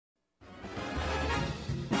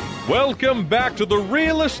Welcome back to the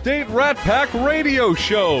Real Estate Rat Pack Radio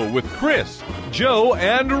Show with Chris, Joe,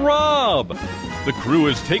 and Rob. The crew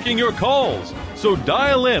is taking your calls, so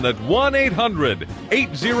dial in at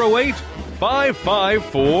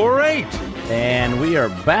 1-800-808-5548. And we are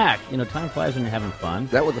back. You know, time flies when you're having fun.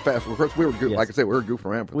 That was a fast one. Of course, we were Yes. like I said, we were goofing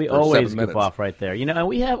around for We the first always 7 goof minutes. off right there. You know, and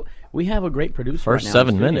we have a great producer First right now in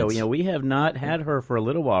the 7 studio. minutes. You know, we have not had her for a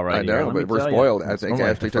little while right I here. know, Let me but we're tell you. spoiled. I It's think only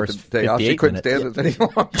like Ashley the took the first day off. She 58 couldn't minutes. stand us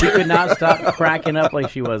any longer. She could not stop cracking up like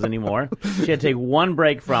she was anymore. She had to take one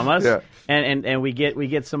break from us, Yeah. and we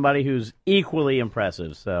get somebody who's equally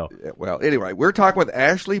impressive. So Yeah, well, anyway, we're talking with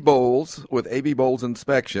Ashley Bowles with AB Bowles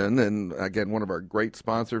Inspection, and again, one of our great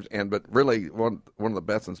sponsors, but really one of the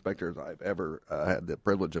best inspectors I've ever had the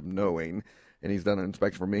privilege of knowing. And he's done an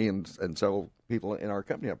inspection for me and several people in our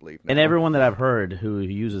company, I believe. And now. everyone that I've heard who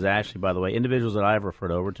uses Ashley, by the way, individuals that I've referred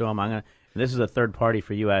over to him, this is a third party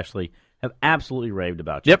for you, Ashley, have absolutely raved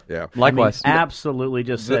about you. Yep. Yeah. Likewise. Absolutely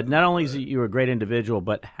just said, not only is you a great individual,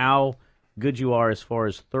 but how good you are as far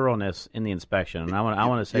as thoroughness in the inspection. And I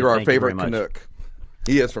want to say You're our thank you favorite very much. Canuck.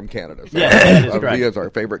 He is from Canada. So Yes, that is he correct. is our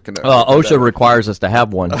favorite Canuck. OSHA requires us to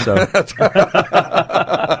have one, so if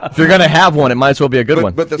you're going to have one, it might as well be a good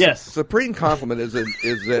one. But the Yes. supreme compliment is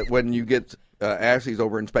that when you get Ashley's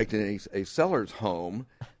over inspecting a seller's home,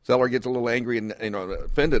 seller gets a little angry and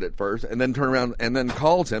offended at first, and then turn around and then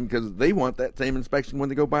calls him because they want that same inspection when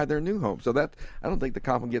they go buy their new home. So that I don't think the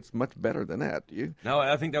compliment gets much better than that. Do you? No,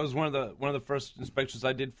 I think that was one of the first inspections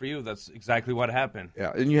I did for you. That's exactly what happened.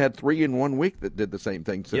 Yeah, and you had 3 in 1 week that did the same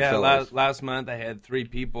thing. To Yeah, sellers. last month I had 3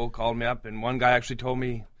 people call me up, and one guy actually told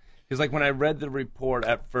me, he's like, when I read the report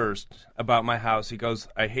at first about my house, he goes,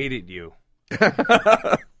 I hated you.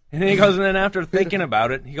 And he goes, and then after thinking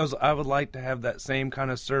about it, he goes, I would like to have that same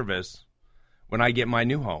kind of service when I get my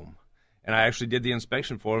new home. And I actually did the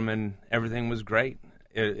inspection for him, and everything was great.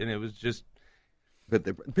 And it was just, But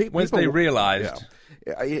once they realized.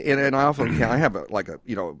 Yeah, and I often I have a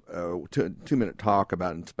 2-minute talk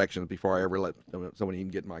about inspections before I ever let someone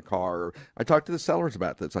even get in my car. Or I talked to the sellers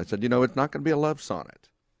about this. I said, it's not going to be a love sonnet.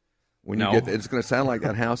 When you No. get, it's going to sound like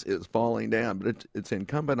that house is falling down, but it's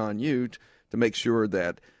incumbent on you to make sure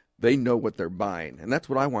that they know what they're buying, and that's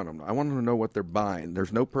what I want them to know. I want them to know what they're buying.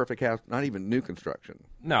 There's no perfect house, not even new construction.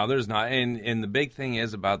 No, there's not. And the big thing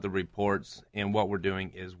is about the reports and what we're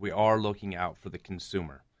doing is we are looking out for the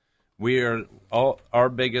consumer. Our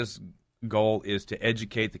biggest goal is to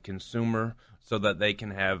educate the consumer so that they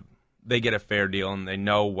get a fair deal and they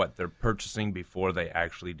know what they're purchasing before they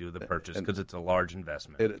actually do the purchase because it's a large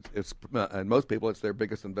investment. And most people, it's their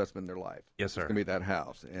biggest investment in their life. Yes, sir. It's going to be that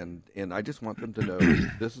house, and I just want them to know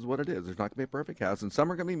this is what it is. There's not going to be a perfect house, and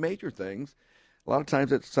some are going to be major things. A lot of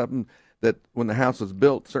times, it's something that when the house was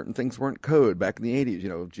built, certain things weren't code back in the 80s.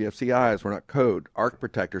 GFCIs were not code. Arc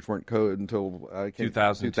protectors weren't code until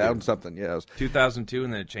 2002. 2000 something. Yes. 2002,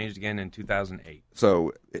 and then it changed again in 2008.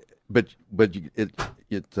 So, it's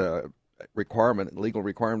legal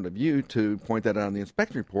requirement of you to point that out on the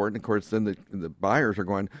inspection report, and of course, then the buyers are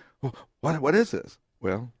going, well, what is this?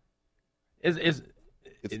 Well, it's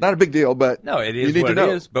not a big deal, but No, it you is need what to know.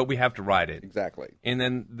 it is, but we have to write it. Exactly. And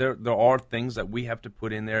then there are things that we have to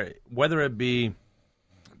put in there, whether it be,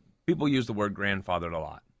 people use the word grandfathered a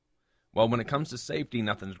lot. Well, when it comes to safety,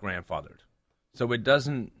 nothing's grandfathered. So it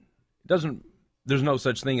doesn't, there's no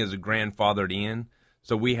such thing as a grandfathered in,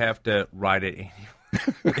 so we have to write it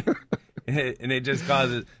anyway. And it just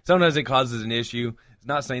sometimes it causes an issue. It's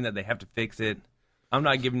not saying that they have to fix it. I'm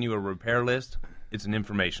not giving you a repair list. It's an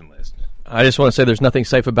information list. I just want to say there's nothing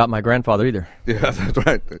safe about my grandfather either. Yeah, that's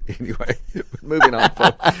right. Anyway, moving on,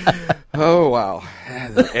 folks. Oh, wow.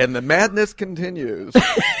 And the madness continues.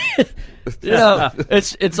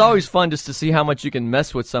 It's always fun just to see how much you can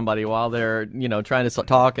mess with somebody while they're, trying to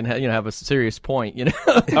talk and, have a serious point,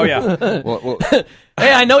 Oh yeah. well,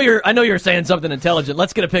 Hey, I know you're saying something intelligent.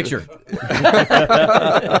 Let's get a picture.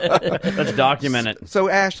 Let's document it. so,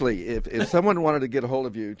 Ashley, if someone wanted to get a hold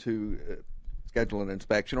of you to schedule an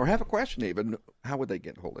inspection or have a question even, how would they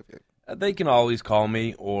get a hold of you? They can always call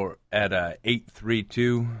me or at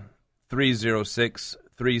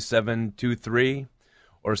 832-306-3723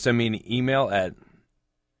 or send me an email at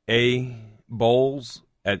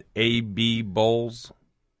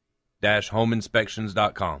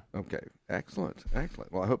abowles@homeInspections.com. Okay, excellent.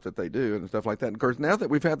 Well, I hope that they do and stuff like that. And of course, now that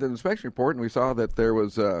we've had the inspection report and we saw that there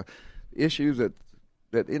was issues that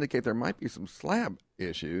indicate there might be some slab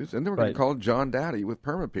issues, and then we're going Right. to call John Dowdy with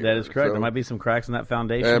Permapeer. That is correct. So, there might be some cracks in that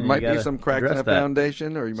foundation. there and you might be gotta some cracks in address the that.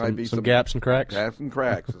 foundation, or you might be Some gaps and cracks. Gaps and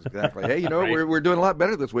cracks, exactly. Hey, Right. we're doing a lot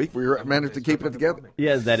better this week. We managed to keep it together.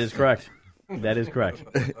 Yes, that is correct. That is correct.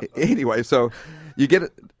 Anyway, so you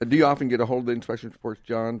get Do you often get a hold of the inspection reports,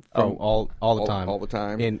 John? All the time. All the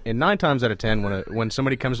time. And 9 times out of 10, when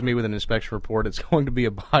somebody comes to me with an inspection report, it's going to be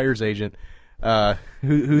a buyer's agent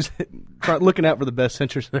who's looking out for the best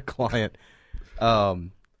interest of their client.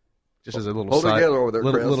 Just as a little Hold side, together over there,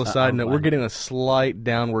 Chris. little side note, we're getting a slight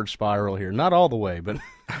downward spiral here. Not all the way, but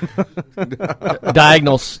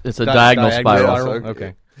Diagonal. It's a diagonal spiral. Yes,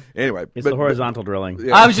 Okay. Anyway, It's the horizontal drilling.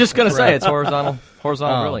 Yeah. I was just going to say it's horizontal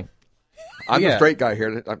drilling. I'm the Yeah. straight guy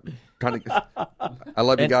here. I'm trying to. I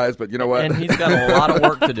love you guys, but you know what? And he's got a lot of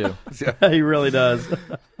work to do. He really does.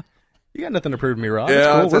 You got nothing to prove to me, Rob.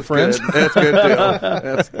 Yeah, it's cool. We're friends. Good. That's good deal.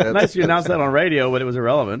 That's Nice you announced that on radio, but it was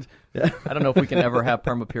irrelevant. I don't know if we can ever have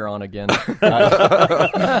Permapure on again. Could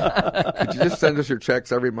you just send us your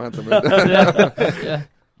checks every month? I mean, Yeah.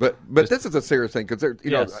 But this is a serious thing because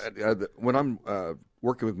Yes. when I'm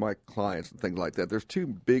working with my clients and things like that, there's 2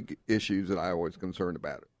 big issues that I always concerned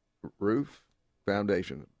about: roof,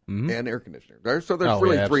 foundation, and air conditioner. There's really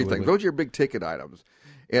 3 absolutely. things. Those are your big ticket items,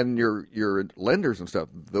 and your lenders and stuff.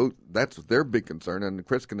 That's their big concern. And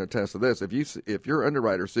Chris can attest to this. If your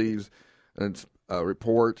underwriter sees a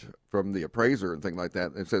report from the appraiser and things like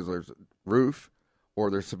that, and it says there's roof or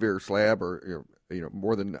there's severe slab or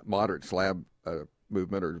more than moderate slab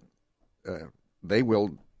movement, or they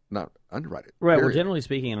will not underwrite it. Right. Well, period. generally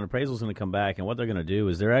speaking, an appraisal is going to come back, and what they're going to do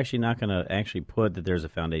is they're actually not going to actually put that there's a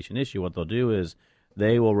foundation issue. What they'll do is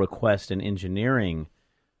they will request an engineering,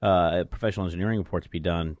 a professional engineering report to be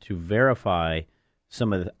done to verify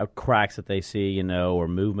some of the cracks that they see, or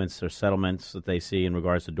movements or settlements that they see in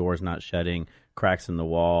regards to doors not shutting, cracks in the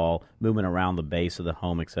wall, movement around the base of the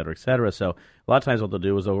home, et cetera, et cetera. So a lot of times what they'll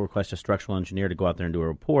do is they'll request a structural engineer to go out there and do a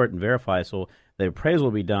report and verify. So the appraisal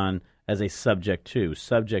will be done as a subject to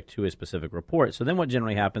a specific report. So then what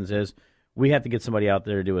generally happens is we have to get somebody out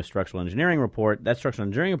there to do a structural engineering report. That structural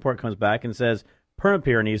engineering report comes back and says,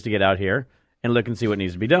 Permapure needs to get out here and look and see what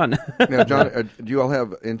needs to be done. Now, John, do you all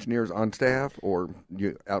have engineers on staff, or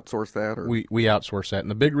you outsource that? Or We outsource that,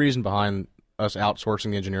 and the big reason behind us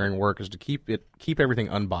outsourcing the engineering work is to keep everything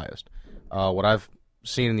unbiased. What I've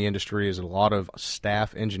seen in the industry is a lot of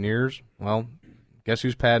staff engineers. Well, guess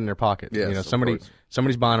who's padding their pocket? Yes, of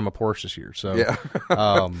somebody's buying them a Porsche this year. So, yeah.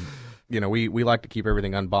 we like to keep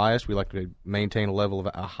everything unbiased. We like to maintain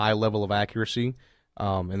a high level of accuracy,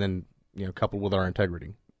 and then coupled with our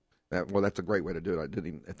integrity. Well, that's a great way to do it. I didn't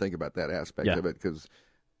even think about that aspect Yeah. of it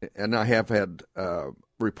and I have had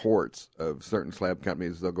reports of certain slab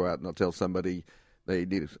companies. They'll go out and they'll tell somebody they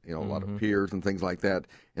need a lot of piers and things like that,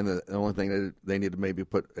 and the only thing they need to maybe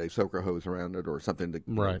put a soaker hose around it or something to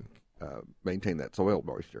maintain that soil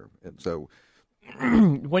moisture. And so,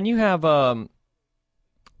 When you have, I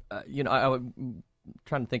was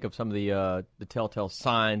trying to think of some of the telltale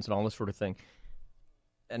signs and all this sort of thing.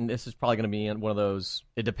 And this is probably going to be one of those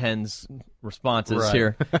 "it depends" responses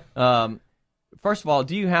here. First of all,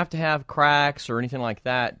 do you have to have cracks or anything like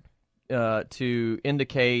that to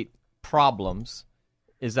indicate problems?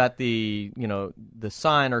 Is that the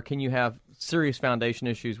sign, or can you have serious foundation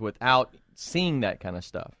issues without seeing that kind of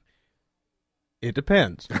stuff? It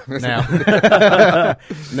depends. Now,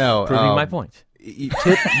 no, Proving my point.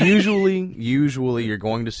 Usually you're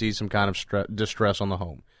going to see some kind of distress on the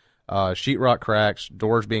home. Sheetrock cracks,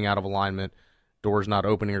 doors being out of alignment, doors not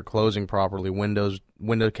opening or closing properly,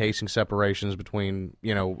 window casing separations between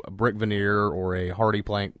a brick veneer or a hardy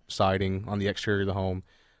plank siding on the exterior of the home,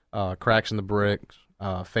 cracks in the bricks,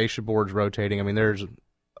 fascia boards rotating. I mean, there's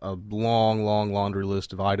a long laundry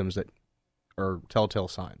list of items that are telltale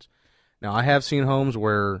signs. Now, I have seen homes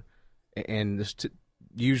where, and this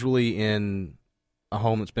usually in a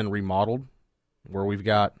home that's been remodeled, where we've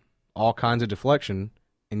got all kinds of deflection,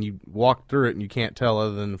 and you walk through it and you can't tell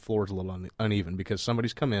other than the floor's a little uneven because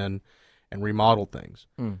somebody's come in and remodeled things,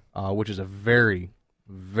 which is a very,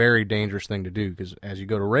 very dangerous thing to do because as you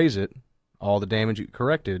go to raise it, all the damage you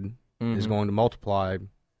corrected is going to multiply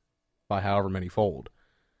by however many fold.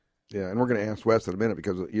 yeah, and we're going to ask Wes in a minute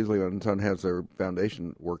because usually when someone has their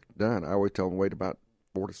foundation work done, I always tell them wait about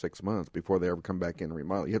 4 to 6 months before they ever come back in and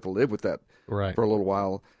remodel. You have to live with that for a little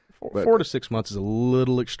while. But 4 to 6 months is a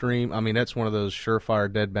little extreme. I mean, that's one of those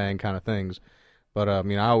surefire dead bang kind of things. But, I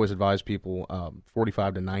always advise people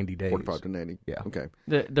 45 to 90 days. 45 to 90. Yeah. Okay.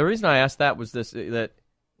 The reason I asked that was that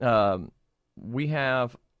we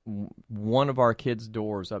have one of our kids'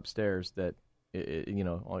 doors upstairs that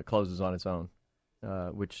it closes on its own,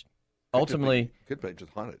 which ultimately Could be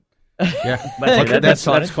just haunted. Yeah.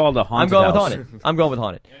 That's called a haunted I'm going house. with haunted. I'm going with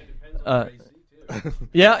haunted.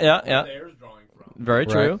 Yeah. Very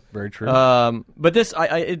true. Right. Very true. But this,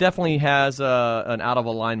 it definitely has an out of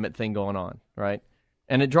alignment thing going on, right?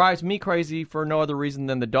 And it drives me crazy for no other reason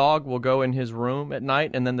than the dog will go in his room at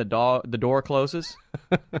night, and then the door closes,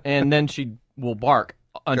 and then she will bark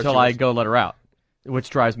until I go let her out, which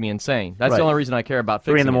drives me insane. That's the only reason I care about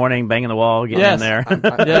fixing 3 in the morning, banging the wall, getting in there.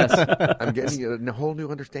 Yes. I'm getting a whole new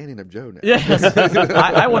understanding of Joe now. Yes.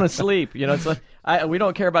 I want to sleep. You know, it's like we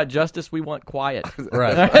don't care about justice. We want quiet.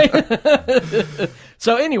 Right.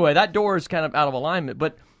 So anyway, that door is kind of out of alignment,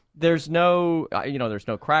 but there's no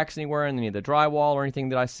cracks anywhere in any of the drywall or anything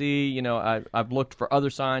that I see. You know, I've looked for other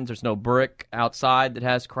signs. There's no brick outside that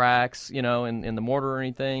has cracks, you know, in the mortar or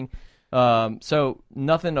anything. So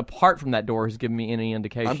nothing apart from that door has given me any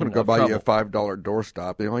indication. I'm going to go of buy trouble. you a $5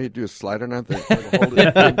 doorstop. And all you do is slide it on thing, hold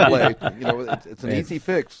it in place. You know, it's an easy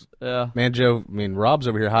fix. Man, Joe, I mean, Rob's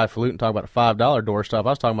over here highfalutin talking about a $5 doorstop. I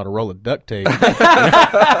was talking about a roll of duct tape.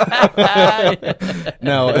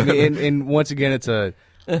 No, I mean, and once again, it's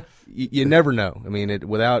you never know. I mean,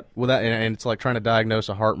 without, and it's like trying to diagnose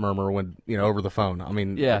a heart murmur when, you know, over the phone. I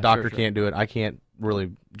mean, the doctor can't do it. I can't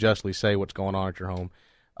really justly say what's going on at your home.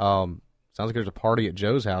 Sounds like there's a party at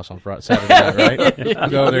Joe's house on Saturday night, right?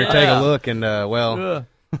 Go over there, take a look, and I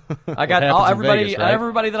got everybody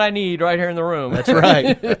that I need right here in the room. That's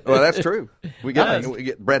right. Well, that's true. We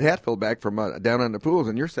get Brett Hatfield back from down on the pools,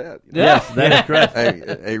 and you're set. You know? Yes, that is correct.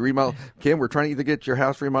 Hey, remodel, Kim. We're trying to either get your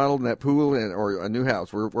house remodeled and that pool, or a new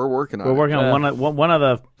house. We're working on. We're working on one of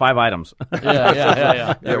the 5 items.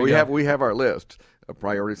 Yeah. Yeah, we have our list of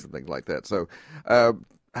priorities and things like that. So, how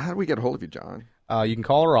do we get a hold of you, John? You can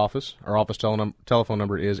call our office. Our office telephone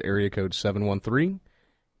number is area code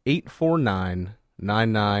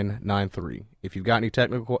 713-849-9993. If you've got any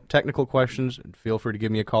technical questions, feel free to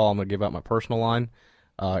give me a call. I'm going to give out my personal line,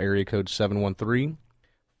 area code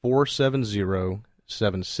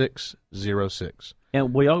 713-470-7606.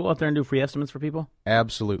 And will y'all go out there and do free estimates for people?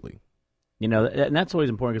 Absolutely. You know, and that's always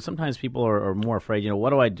important because sometimes people are more afraid. You know, what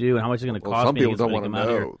do I do and how much is it going to cost Some me? people don't want to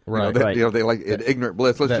know. Right. You know, they like ignorant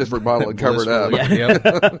bliss. Let's just remodel and cover it up.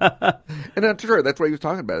 Yep. And that's true. That's what he was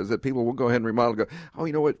talking about, is that people will go ahead and remodel and go, oh,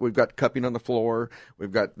 you know what? We've got cupping on the floor.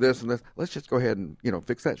 We've got this and this. Let's just go ahead and, you know,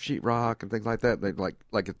 fix that sheetrock and things like that. They like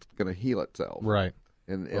it's going to heal itself. Right.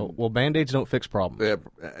 And well, Band-Aids don't fix problems. they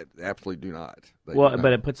absolutely do not. They do but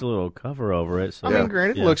not. it puts a little cover over it. So I mean,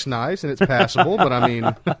 granted, it looks nice and it's passable, but I mean,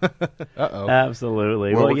 uh-oh.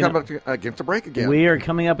 Absolutely. Well, we're coming up against a break again. We are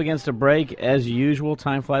coming up against a break. As usual,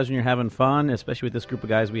 time flies when you're having fun, especially with this group of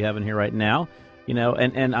guys we have in here right now. You know,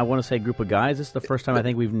 and I want to say group of guys. This is the first time I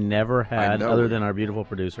think we've never had, other than our beautiful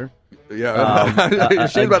producer. Yeah.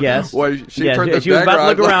 A guest. Well, she turned the she was about to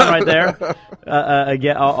look dagger on. around right there.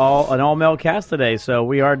 Again, an all-male cast today, so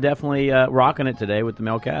we are definitely rocking it today with the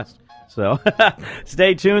male cast. So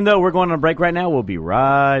stay tuned, though. We're going on a break right now. We'll be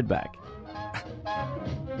right back.